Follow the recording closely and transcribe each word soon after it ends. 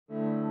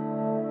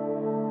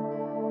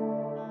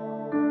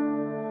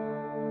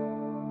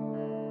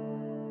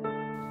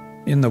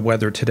In the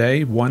weather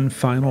today, one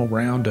final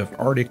round of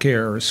Arctic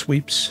air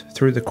sweeps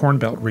through the Corn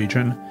Belt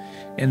region,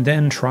 and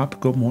then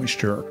tropical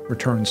moisture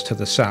returns to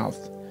the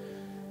south.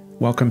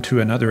 Welcome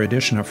to another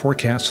edition of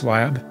Forecast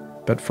Lab,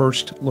 but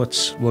first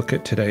let's look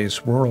at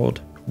today's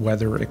world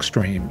weather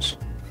extremes.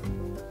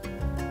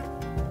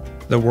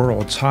 The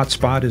world's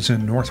hotspot is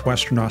in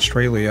northwestern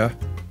Australia,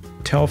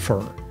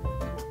 Telfer,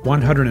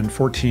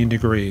 114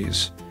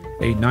 degrees,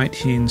 a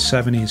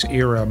 1970s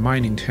era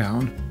mining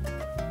town.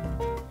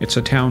 It's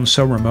a town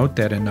so remote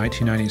that in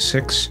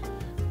 1996,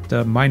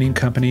 the mining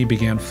company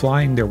began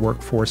flying their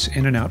workforce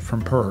in and out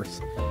from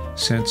Perth,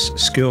 since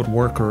skilled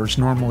workers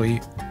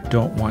normally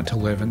don't want to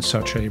live in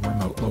such a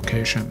remote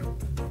location.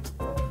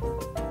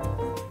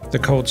 The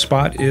cold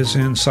spot is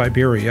in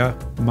Siberia,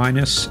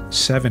 minus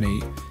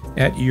 70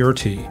 at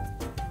Yurti.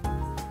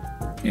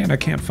 And I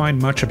can't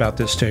find much about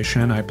this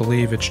station. I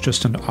believe it's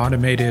just an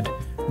automated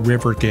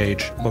river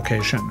gauge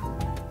location.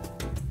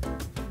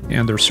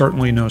 And there's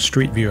certainly no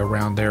street view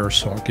around there,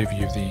 so I'll give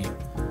you the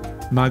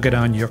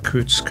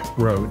Magadan-Yakutsk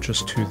road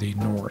just to the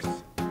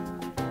north.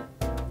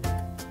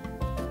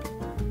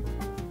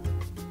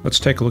 Let's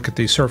take a look at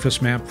the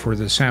surface map for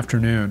this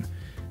afternoon.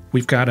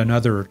 We've got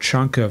another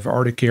chunk of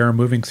Arctic air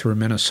moving through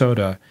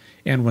Minnesota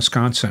and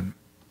Wisconsin.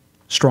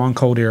 Strong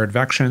cold air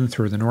advection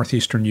through the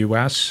northeastern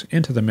U.S.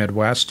 into the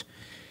Midwest,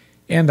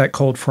 and that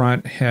cold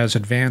front has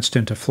advanced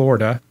into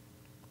Florida.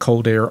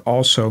 Cold air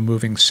also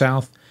moving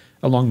south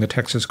along the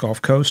Texas Gulf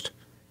Coast,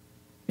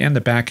 and the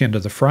back end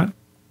of the front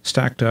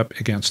stacked up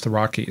against the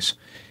Rockies.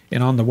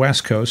 And on the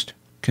West Coast,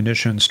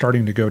 conditions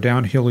starting to go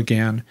downhill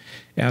again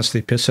as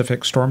the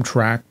Pacific storm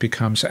track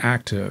becomes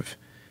active.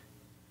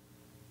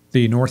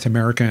 The North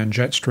American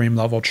jet stream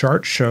level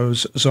chart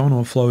shows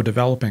zonal flow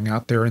developing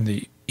out there in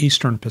the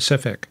eastern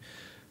Pacific,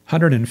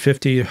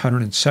 150 to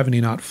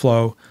 170 knot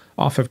flow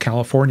off of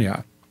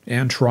California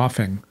and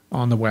troughing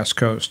on the West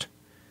Coast.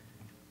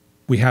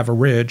 We have a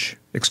ridge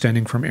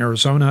extending from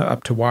Arizona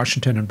up to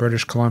Washington and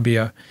British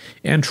Columbia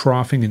and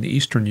troughing in the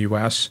eastern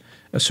U.S.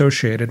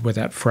 associated with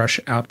that fresh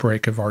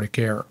outbreak of Arctic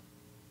air.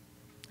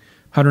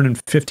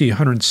 150,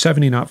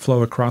 170 knot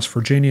flow across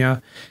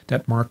Virginia.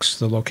 That marks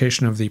the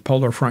location of the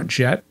polar front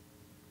jet.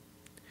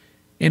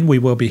 And we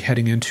will be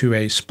heading into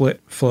a split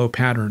flow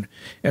pattern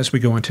as we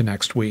go into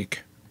next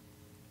week.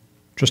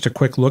 Just a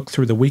quick look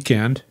through the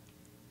weekend.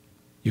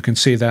 You can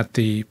see that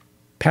the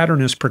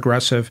pattern is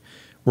progressive.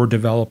 We're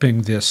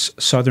developing this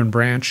southern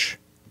branch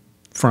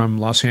from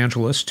Los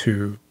Angeles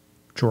to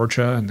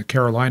Georgia and the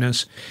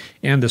Carolinas,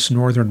 and this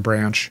northern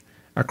branch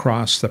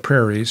across the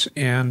prairies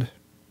and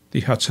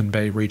the Hudson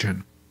Bay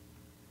region.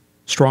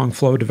 Strong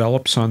flow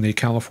develops on the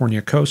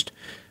California coast.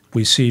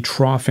 We see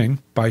troughing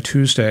by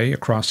Tuesday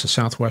across the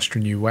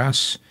southwestern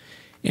U.S.,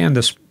 and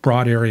this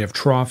broad area of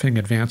troughing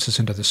advances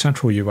into the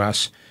central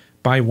U.S.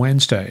 By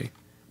Wednesday,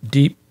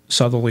 deep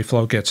southerly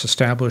flow gets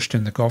established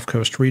in the Gulf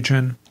Coast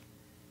region,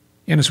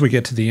 and as we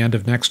get to the end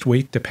of next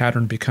week, the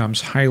pattern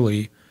becomes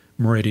highly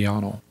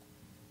meridional.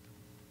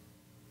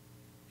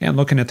 And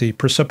looking at the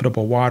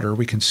precipitable water,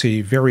 we can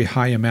see very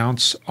high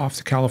amounts off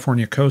the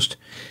California coast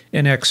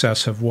in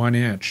excess of 1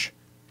 inch,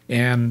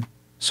 and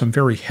some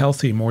very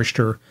healthy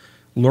moisture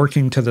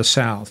lurking to the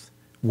south,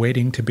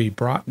 waiting to be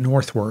brought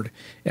northward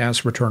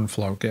as return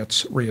flow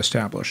gets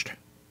reestablished.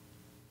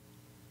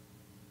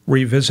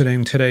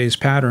 Revisiting today's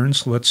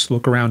patterns, let's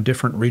look around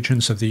different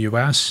regions of the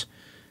U.S.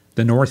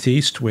 The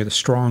Northeast with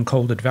strong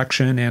cold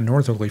advection and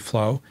northerly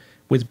flow,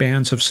 with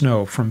bands of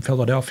snow from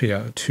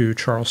Philadelphia to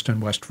Charleston,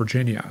 West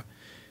Virginia.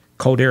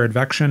 Cold air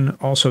advection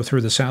also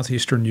through the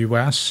southeastern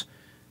U.S.,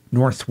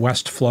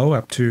 northwest flow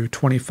up to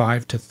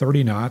 25 to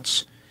 30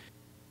 knots.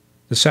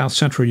 The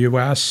south-central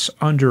U.S.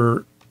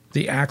 under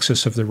the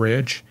axis of the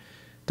ridge.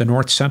 The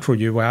north-central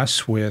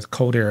U.S. with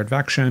cold air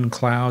advection,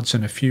 clouds,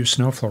 and a few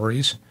snow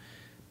flurries.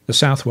 The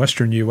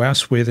southwestern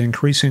U.S. with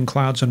increasing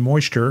clouds and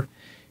moisture,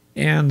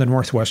 and the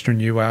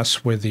northwestern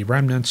U.S. with the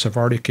remnants of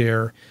Arctic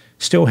air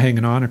still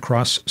hanging on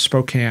across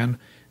Spokane,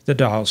 the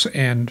Dalles,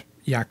 and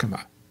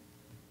Yakima.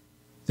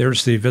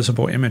 There's the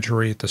visible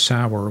imagery at the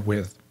Sour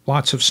with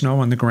lots of snow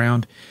on the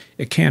ground.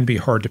 It can be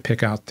hard to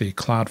pick out the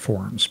cloud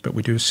forms, but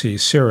we do see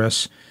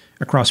cirrus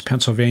across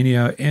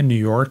Pennsylvania and New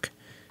York.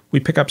 We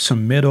pick up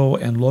some middle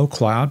and low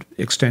cloud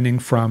extending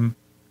from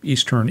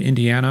eastern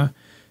Indiana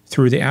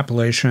through the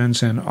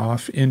Appalachians and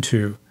off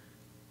into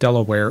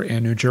Delaware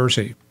and New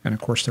Jersey. And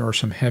of course, there are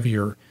some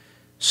heavier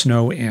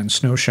snow and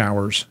snow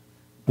showers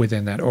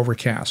within that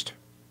overcast.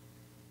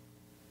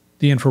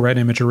 The infrared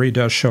imagery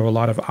does show a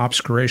lot of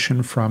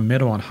obscuration from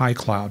middle and high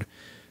cloud,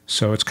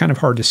 so it's kind of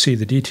hard to see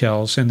the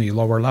details in the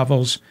lower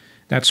levels.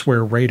 That's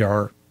where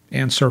radar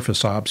and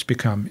surface obs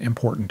become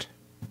important.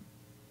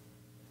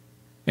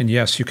 And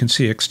yes, you can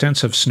see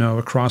extensive snow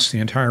across the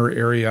entire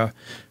area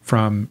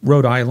from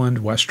Rhode Island,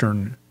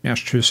 western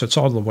Massachusetts,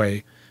 all the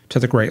way to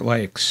the Great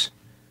Lakes.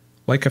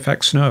 Lake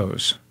effect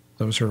snows.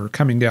 Those are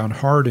coming down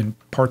hard in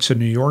parts of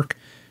New York,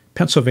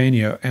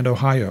 Pennsylvania, and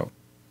Ohio.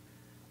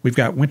 We've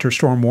got winter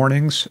storm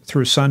warnings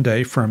through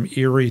Sunday from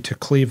Erie to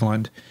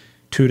Cleveland,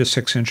 2 to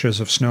 6 inches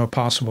of snow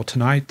possible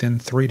tonight, then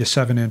 3 to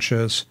 7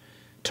 inches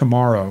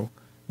tomorrow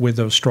with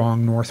those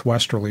strong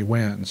northwesterly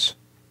winds.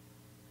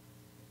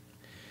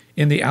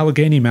 In the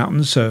Allegheny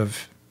Mountains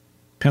of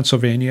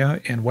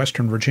Pennsylvania and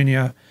western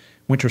Virginia,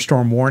 winter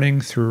storm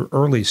warning through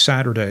early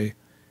Saturday.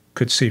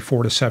 Could see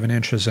 4 to 7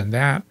 inches in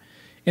that.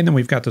 And then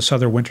we've got this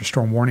other winter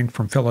storm warning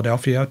from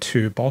Philadelphia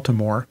to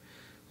Baltimore,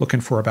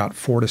 looking for about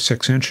 4 to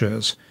 6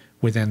 inches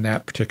within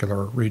that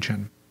particular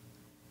region.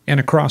 And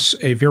across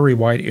a very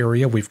wide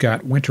area, we've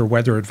got winter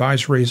weather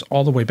advisories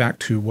all the way back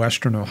to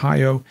western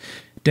Ohio,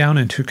 down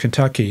into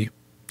Kentucky,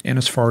 and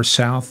as far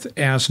south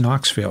as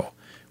Knoxville,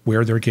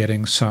 where they're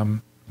getting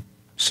some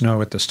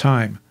snow at this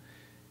time.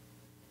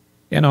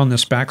 And on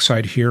this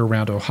backside here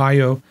around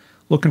Ohio,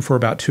 looking for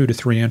about 2 to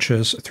 3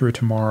 inches through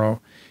tomorrow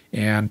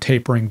and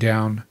tapering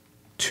down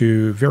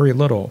to very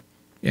little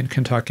in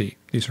Kentucky.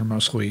 These are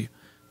mostly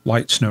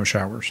light snow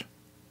showers.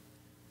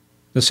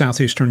 The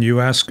southeastern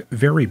U.S.,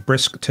 very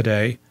brisk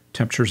today,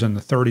 temperatures in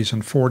the 30s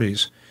and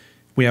 40s.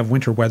 We have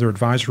winter weather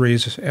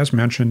advisories, as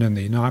mentioned, in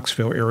the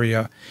Knoxville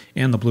area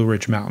and the Blue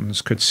Ridge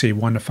Mountains. Could see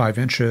 1 to 5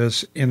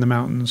 inches in the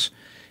mountains.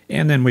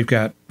 And then we've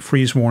got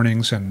freeze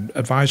warnings and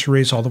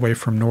advisories all the way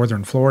from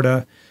northern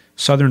Florida,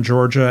 southern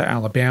Georgia,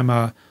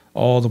 Alabama,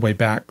 all the way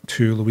back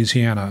to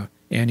Louisiana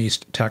and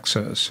East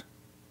Texas.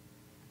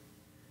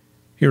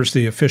 Here's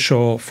the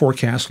official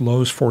forecast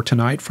lows for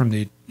tonight from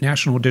the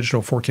National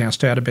Digital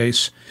Forecast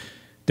Database.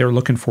 They're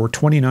looking for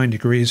 29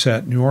 degrees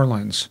at New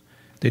Orleans.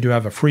 They do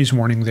have a freeze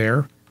warning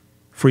there.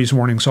 Freeze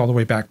warnings all the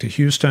way back to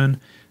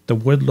Houston. The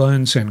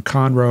Woodlands and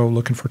Conroe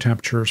looking for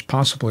temperatures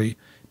possibly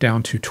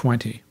down to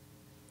 20.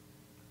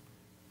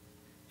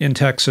 In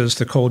Texas,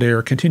 the cold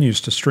air continues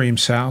to stream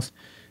south.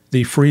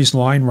 The freeze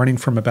line running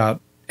from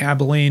about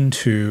Abilene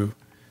to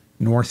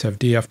north of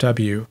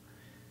DFW.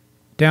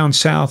 Down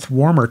south,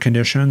 warmer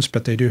conditions,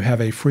 but they do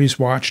have a freeze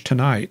watch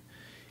tonight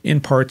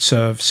in parts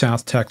of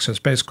South Texas,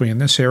 basically in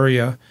this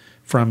area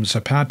from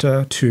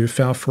Zapata to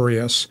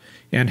Falfurrias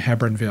and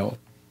Hebronville.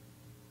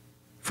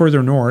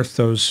 Further north,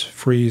 those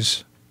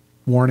freeze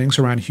warnings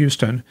around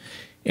Houston,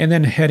 and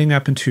then heading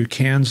up into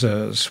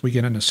Kansas, we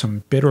get into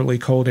some bitterly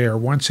cold air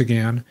once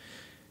again,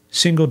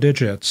 single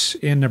digits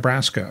in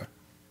Nebraska.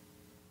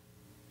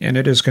 And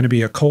it is going to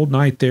be a cold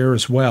night there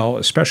as well,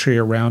 especially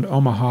around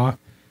Omaha,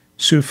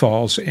 Sioux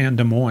Falls, and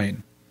Des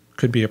Moines.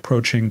 Could be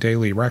approaching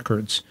daily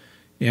records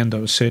in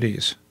those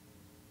cities.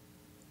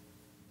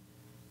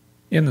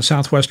 In the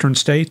southwestern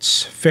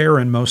states, fair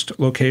in most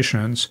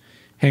locations,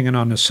 hanging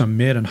on to some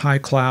mid and high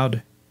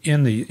cloud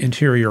in the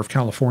interior of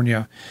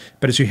California.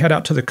 But as you head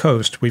out to the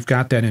coast, we've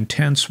got that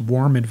intense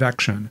warm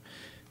advection,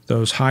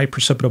 those high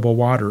precipitable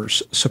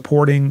waters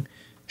supporting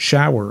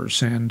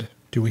showers. And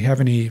do we have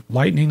any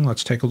lightning?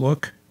 Let's take a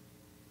look.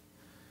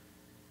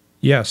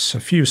 Yes, a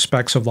few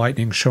specks of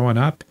lightning showing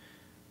up.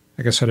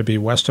 I guess that'd be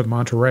west of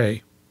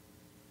Monterey.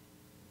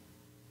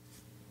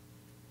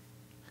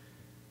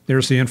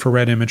 There's the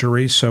infrared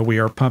imagery, so we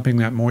are pumping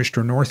that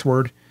moisture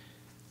northward.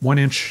 1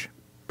 inch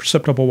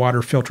precipitable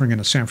water filtering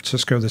into San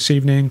Francisco this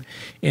evening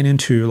and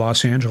into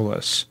Los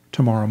Angeles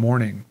tomorrow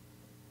morning.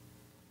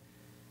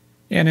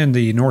 And in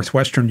the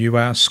northwestern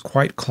U.S.,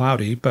 quite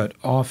cloudy, but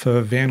off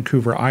of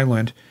Vancouver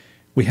Island,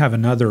 we have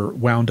another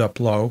wound-up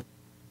low.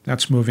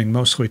 That's moving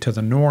mostly to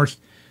the north.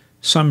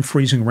 Some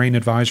freezing rain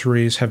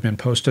advisories have been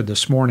posted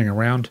this morning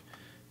around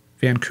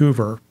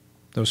Vancouver.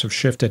 Those have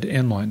shifted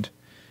inland.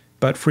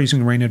 But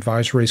freezing rain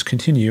advisories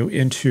continue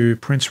into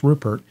Prince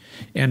Rupert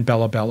and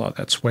Bella Bella.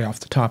 That's way off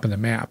the top of the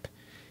map.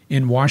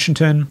 In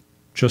Washington,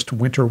 just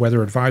winter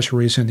weather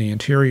advisories in the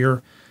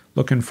interior,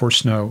 looking for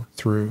snow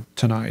through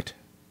tonight.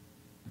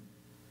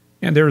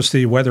 And there's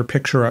the weather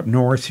picture up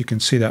north. You can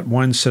see that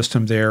one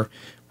system there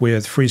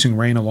with freezing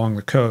rain along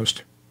the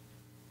coast.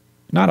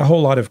 Not a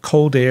whole lot of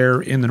cold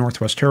air in the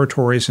Northwest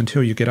Territories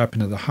until you get up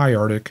into the high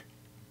Arctic.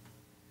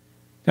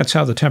 That's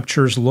how the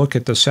temperatures look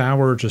at this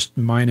hour, just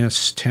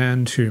minus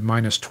 10 to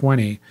minus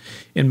 20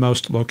 in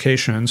most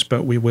locations,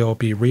 but we will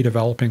be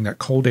redeveloping that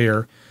cold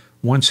air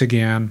once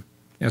again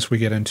as we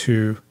get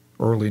into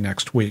early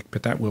next week,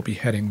 but that will be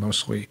heading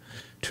mostly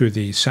to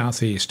the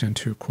southeast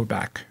into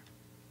Quebec.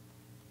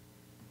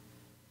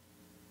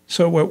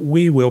 So what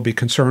we will be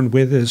concerned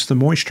with is the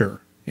moisture,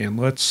 and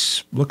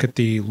let's look at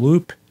the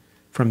loop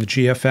from the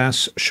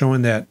GFS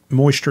showing that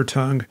moisture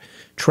tongue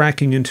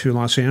tracking into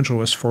Los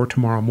Angeles for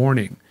tomorrow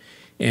morning.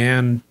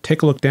 And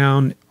take a look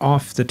down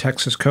off the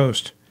Texas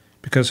coast,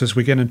 because as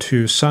we get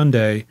into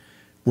Sunday,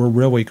 we're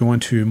really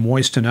going to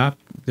moisten up.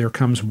 There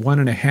comes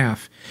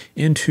 1.5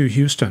 into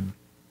Houston,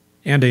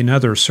 and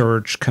another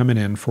surge coming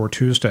in for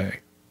Tuesday.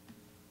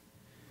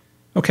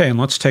 Okay, and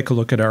let's take a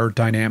look at our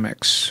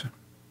dynamics.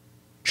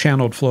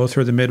 Channeled flow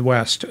through the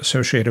Midwest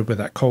associated with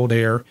that cold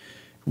air,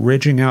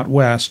 ridging out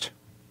west,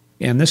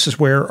 and this is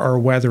where our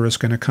weather is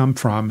going to come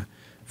from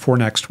for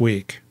next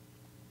week.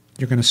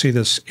 You're going to see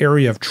this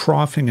area of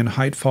troughing and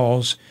height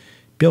falls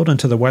build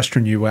into the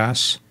western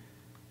U.S.,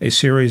 a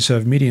series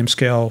of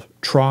medium-scale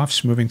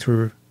troughs moving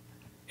through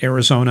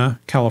Arizona,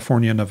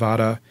 California,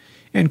 Nevada,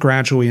 and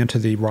gradually into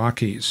the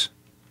Rockies.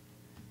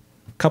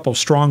 A couple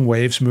strong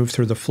waves move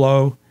through the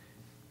flow,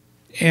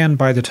 And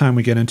by the time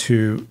we get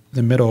into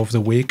the middle of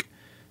the week,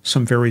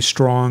 some very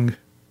strong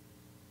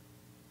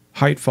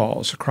height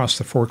falls across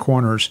the Four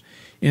Corners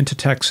into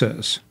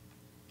Texas.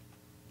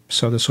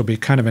 So this will be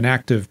kind of an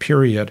active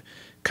period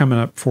coming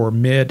up for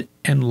mid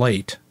and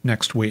late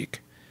next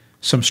week.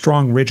 Some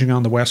strong ridging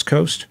on the west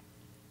coast.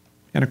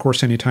 And of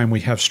course, anytime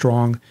we have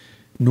strong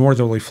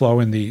northerly flow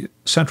in the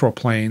central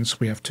plains,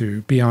 we have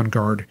to be on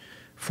guard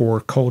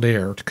for cold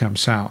air to come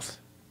south.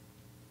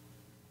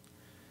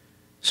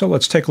 So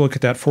let's take a look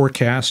at that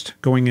forecast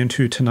going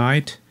into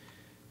tonight.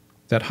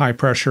 That high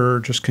pressure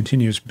just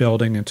continues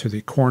building into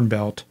the Corn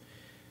Belt.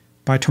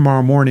 By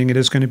tomorrow morning, it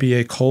is going to be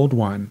a cold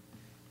one.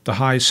 The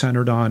high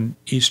centered on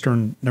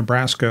eastern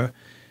Nebraska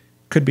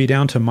could be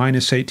down to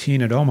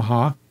 -18 at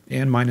Omaha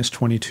and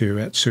 -22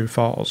 at Sioux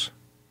Falls.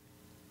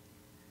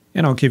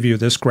 And I'll give you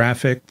this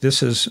graphic.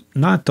 This is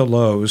not the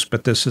lows,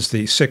 but this is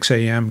the 6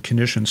 a.m.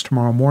 conditions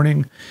tomorrow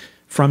morning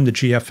from the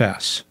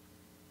GFS.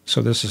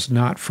 So this is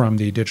not from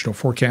the digital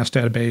forecast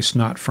database,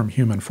 not from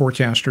human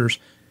forecasters.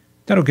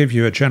 That'll give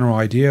you a general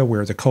idea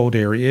where the cold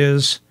air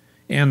is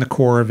and the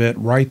core of it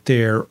right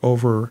there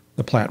over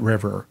the Platte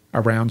River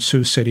around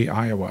Sioux City,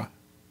 Iowa.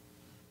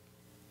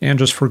 And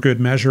just for good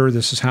measure,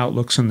 this is how it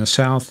looks in the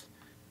south.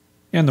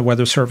 And the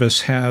Weather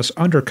Service has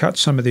undercut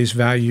some of these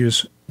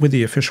values with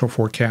the official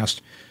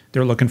forecast.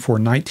 They're looking for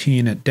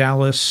 19 at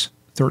Dallas,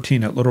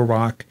 13 at Little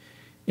Rock,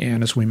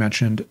 and as we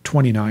mentioned,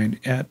 29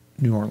 at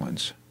New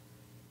Orleans.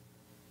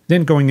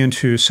 Then going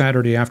into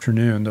Saturday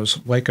afternoon, those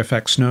lake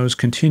effect snows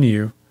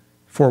continue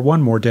for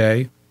one more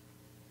day.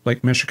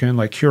 Lake Michigan,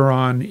 Lake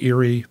Huron,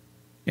 Erie,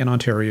 and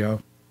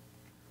Ontario.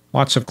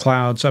 Lots of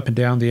clouds up and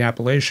down the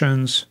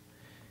Appalachians.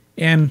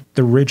 And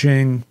the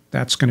ridging,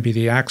 that's going to be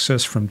the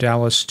axis from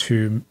Dallas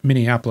to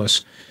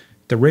Minneapolis.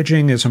 The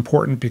ridging is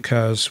important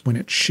because when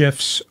it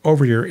shifts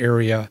over your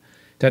area,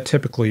 that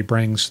typically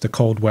brings the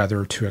cold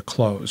weather to a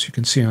close. You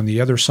can see on the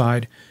other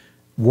side,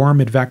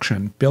 warm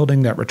advection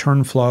building that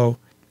return flow,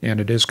 and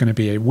it is going to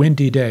be a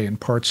windy day in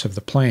parts of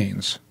the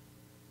plains.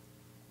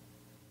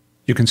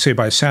 You can see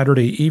by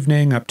Saturday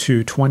evening up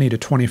to 20 to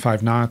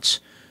 25 knots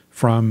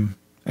from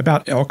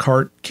about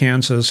Elkhart,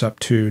 Kansas up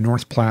to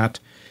North Platte.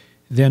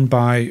 Then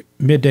by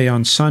midday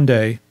on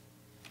Sunday,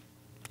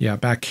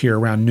 back here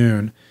around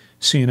noon,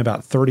 seeing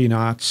about 30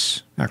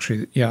 knots,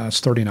 it's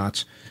 30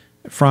 knots,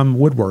 from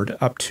Woodward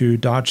up to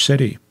Dodge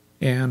City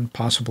and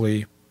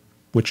possibly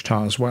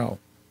Wichita as well.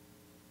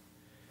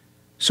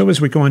 So as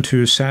we go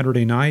into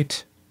Saturday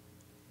night,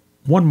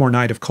 one more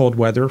night of cold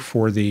weather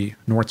for the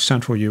north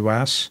central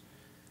U.S.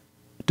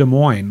 Des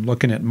Moines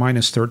looking at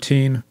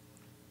 -13,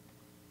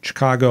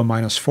 Chicago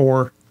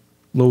 -4,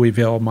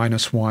 Louisville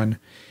 -1,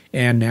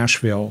 and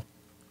Nashville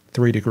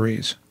 3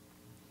 degrees.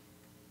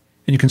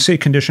 And you can see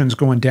conditions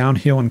going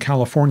downhill in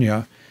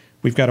California.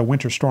 We've got a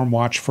winter storm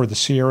watch for the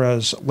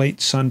Sierras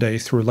late Sunday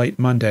through late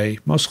Monday,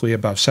 mostly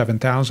above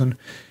 7,000.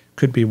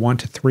 Could be 1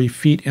 to 3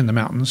 feet in the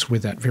mountains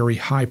with that very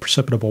high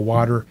precipitable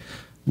water.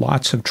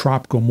 Lots of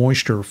tropical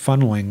moisture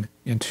funneling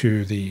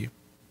into the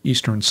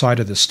eastern side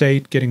of the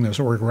state, getting those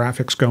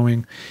orographics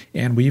going.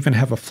 And we even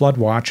have a flood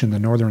watch in the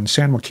northern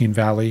San Joaquin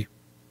Valley,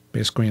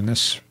 basically in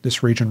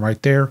this region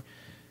right there.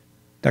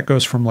 That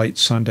goes from late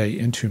Sunday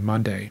into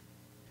Monday.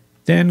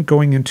 Then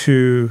going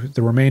into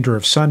the remainder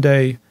of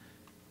Sunday,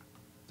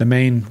 the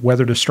main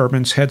weather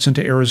disturbance heads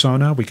into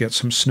Arizona. We get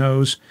some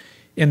snows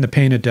in the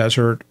Painted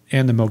Desert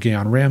and the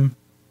Mogollon Rim,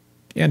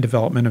 and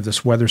development of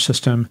this weather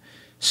system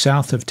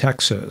south of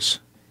Texas,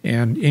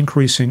 and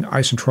increasing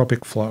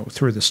isentropic flow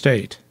through the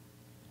state.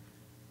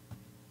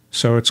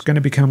 So it's going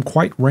to become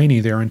quite rainy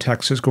there in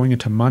Texas going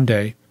into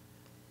Monday.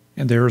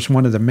 And there's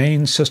one of the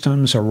main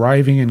systems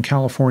arriving in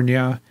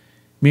California.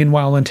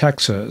 Meanwhile, in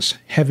Texas,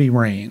 heavy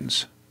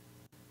rains.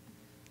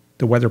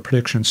 The Weather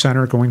Prediction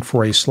Center going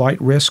for a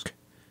slight risk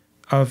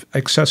of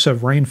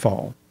excessive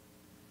rainfall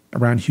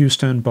around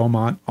Houston,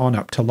 Beaumont, on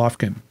up to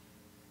Lufkin.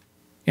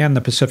 And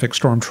the Pacific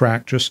Storm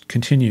Track just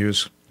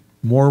continues.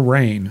 More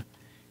rain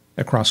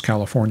across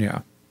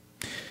California.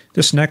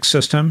 This next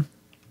system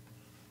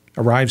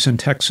arrives in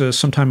Texas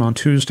sometime on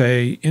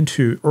Tuesday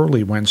into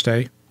early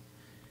Wednesday,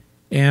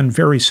 and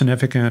very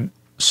significant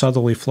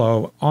southerly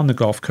flow on the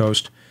Gulf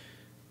Coast.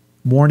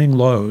 Morning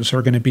lows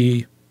are going to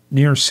be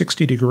near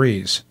 60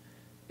 degrees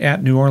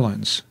at New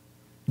Orleans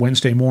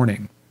Wednesday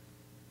morning.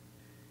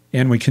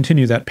 And we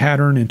continue that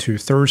pattern into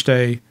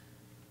Thursday,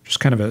 just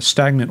kind of a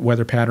stagnant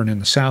weather pattern in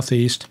the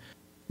southeast.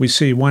 We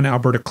see one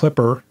Alberta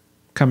Clipper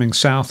coming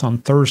south on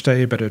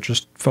Thursday, but it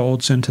just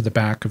folds into the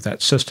back of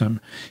that system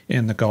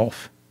in the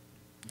Gulf.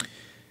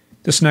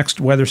 This next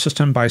weather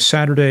system by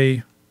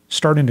Saturday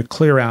starting to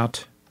clear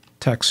out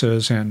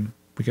Texas, and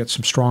we get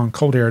some strong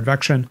cold air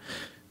advection.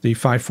 The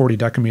 540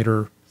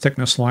 decameter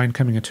thickness line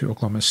coming into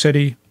Oklahoma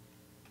City.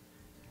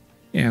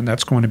 And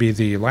that's going to be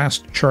the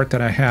last chart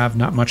that I have.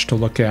 Not much to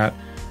look at,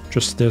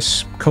 just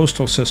this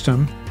coastal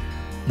system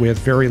with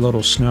very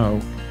little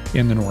snow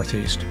in the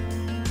northeast.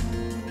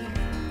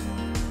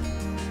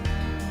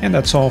 And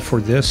that's all for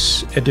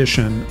this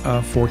edition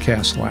of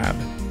Forecast Lab.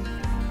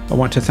 I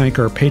want to thank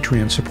our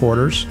Patreon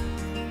supporters.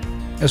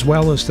 as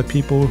well as the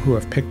people who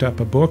have picked up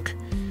a book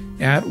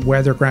at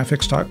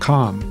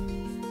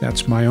weathergraphics.com.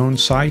 That's my own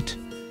site.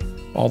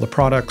 All the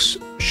products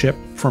ship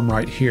from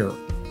right here.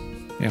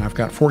 And I've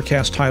got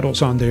forecast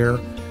titles on there.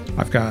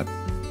 I've got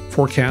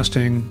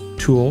forecasting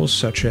tools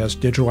such as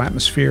Digital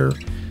Atmosphere.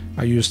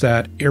 I use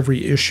that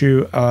every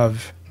issue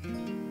of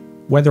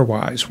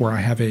Weatherwise, where I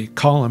have a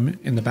column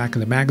in the back of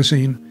the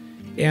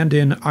magazine, and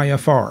in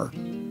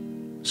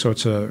IFR. So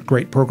it's a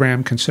great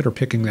program. Consider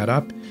picking that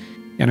up.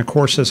 And of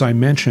course, as I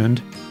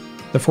mentioned,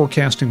 the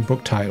forecasting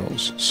book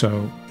titles.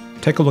 So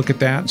take a look at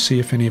that and see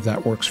if any of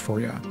that works for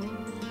you.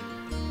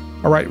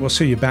 All right, we'll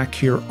see you back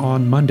here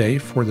on Monday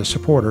for the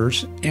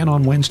supporters and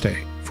on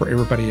Wednesday for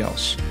everybody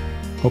else.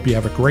 Hope you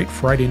have a great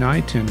Friday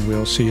night, and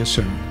we'll see you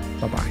soon.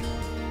 Bye-bye.